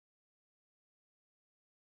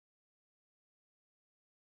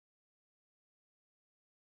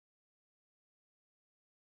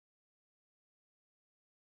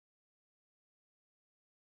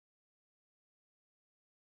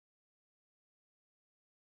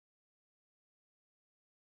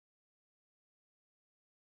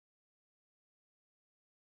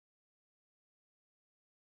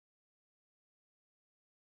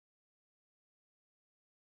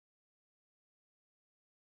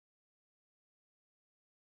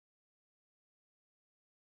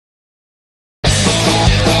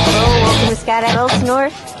Skydive Elsinore.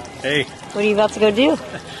 Hey. What are you about to go do?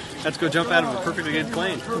 Let's go jump out of a perfectly good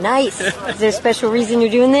plane. Nice. Is there a special reason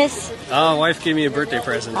you're doing this? Wife gave me a birthday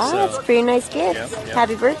present. Oh, so. that's a pretty nice gift. Yep.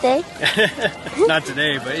 Happy birthday. Not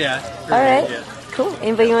today, but yeah. All right. Cool.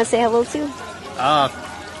 Anybody you want to say hello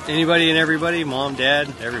to? Anybody and everybody, mom,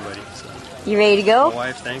 dad, everybody. So. You ready to go? My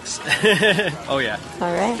wife, thanks. Oh yeah.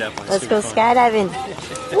 All right. Definitely. Let's go fun.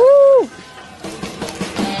 skydiving. Woo!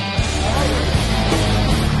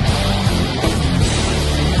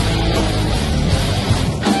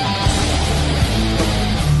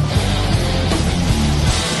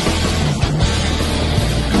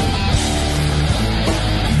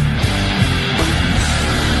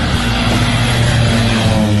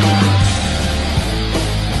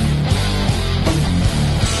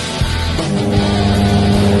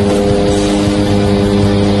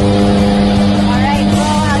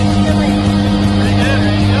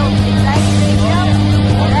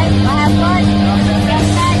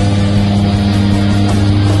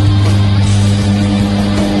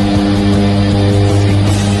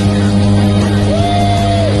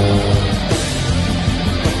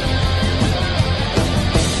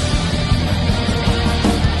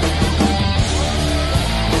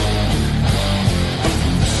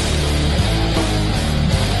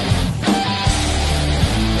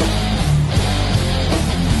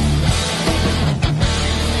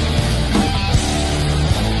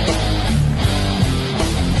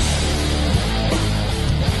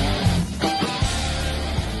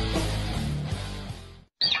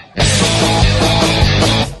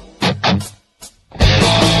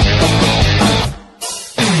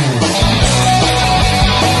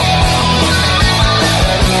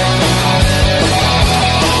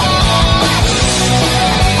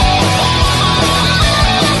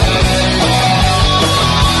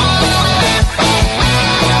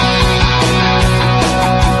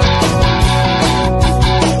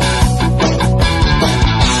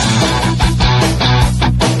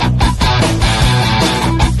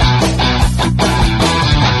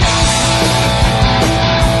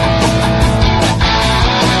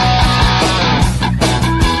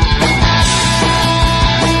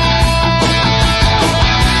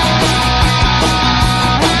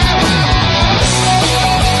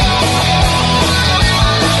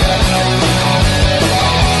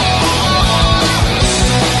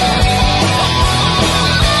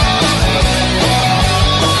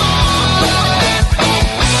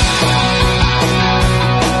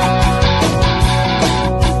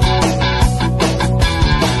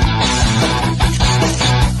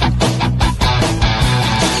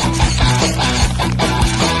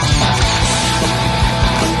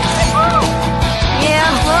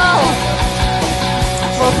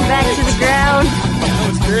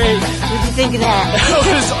 What'd you think of that? That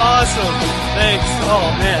was awesome. Thanks.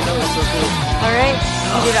 Oh man, that was so cool. All right.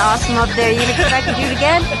 You did awesome up there. You expect to do it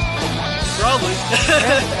again? Probably.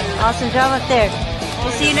 Right. Awesome job up there.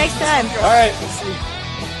 We'll see you next time. All right. We'll see.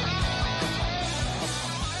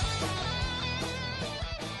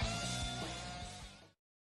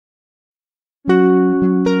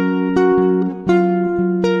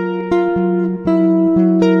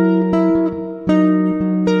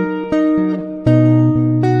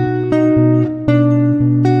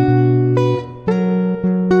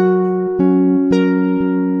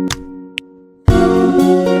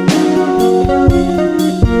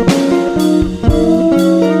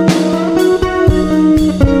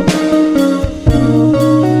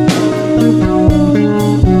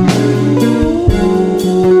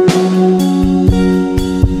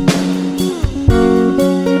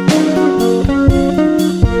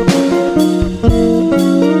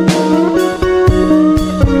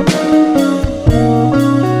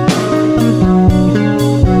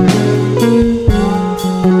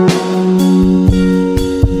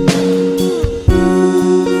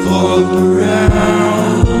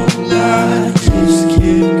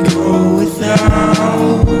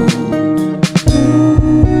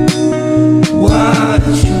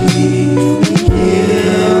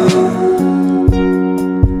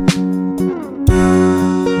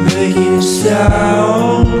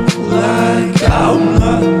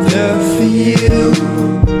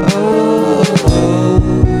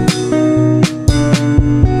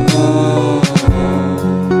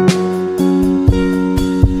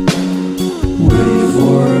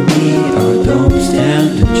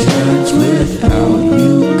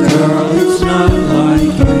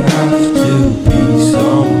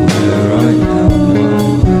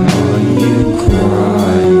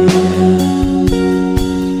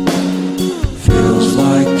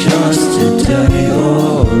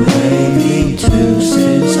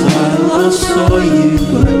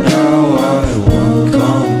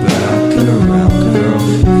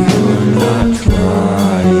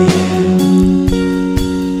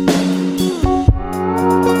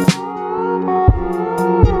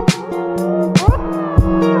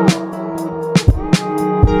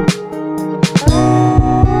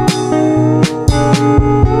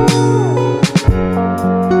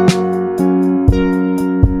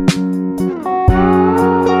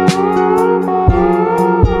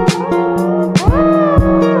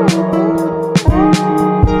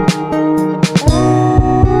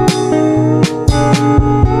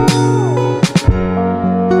 you.